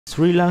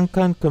Sri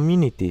Lankan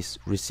communities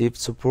receive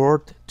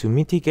support to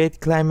mitigate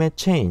climate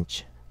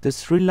change. The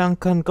Sri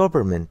Lankan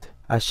government,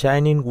 a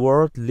Shining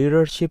World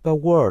Leadership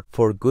Award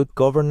for Good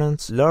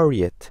Governance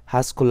laureate,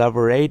 has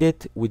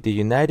collaborated with the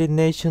United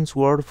Nations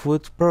World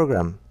Food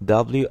Programme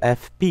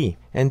 (WFP)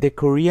 and the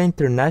Korea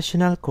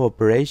International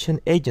Cooperation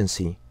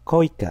Agency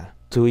 (KOICA)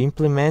 to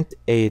implement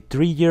a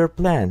 3-year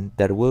plan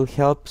that will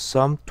help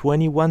some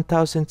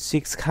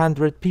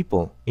 21,600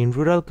 people in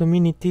rural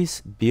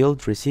communities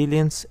build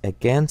resilience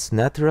against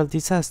natural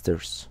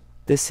disasters.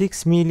 The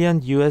 $6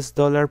 million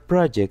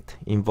project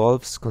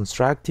involves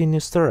constructing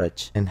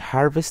storage and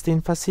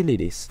harvesting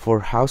facilities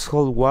for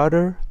household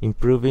water,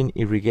 improving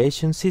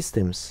irrigation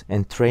systems,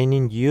 and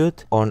training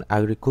youth on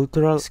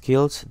agricultural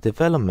skills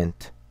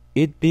development.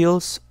 It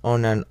builds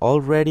on an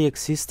already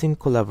existing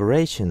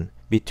collaboration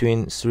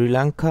between Sri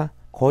Lanka,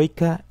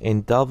 KOICA,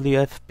 and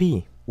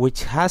WFP,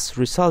 which has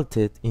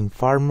resulted in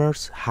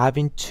farmers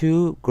having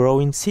 2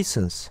 growing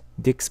seasons.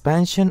 The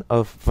expansion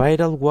of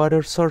vital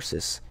water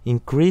sources,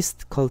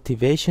 increased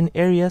cultivation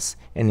areas,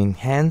 and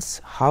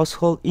enhanced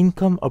household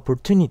income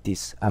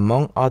opportunities,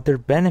 among other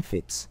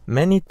benefits.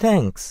 Many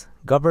thanks,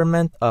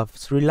 Government of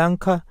Sri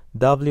Lanka,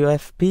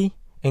 WFP,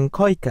 and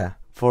KOICA,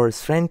 for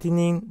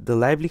strengthening the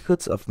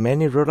livelihoods of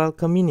many rural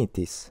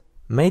communities.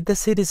 May the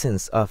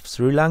citizens of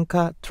Sri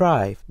Lanka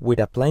thrive with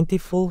a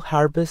plentiful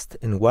harvest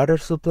and water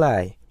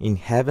supply in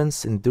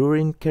heaven's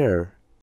enduring care.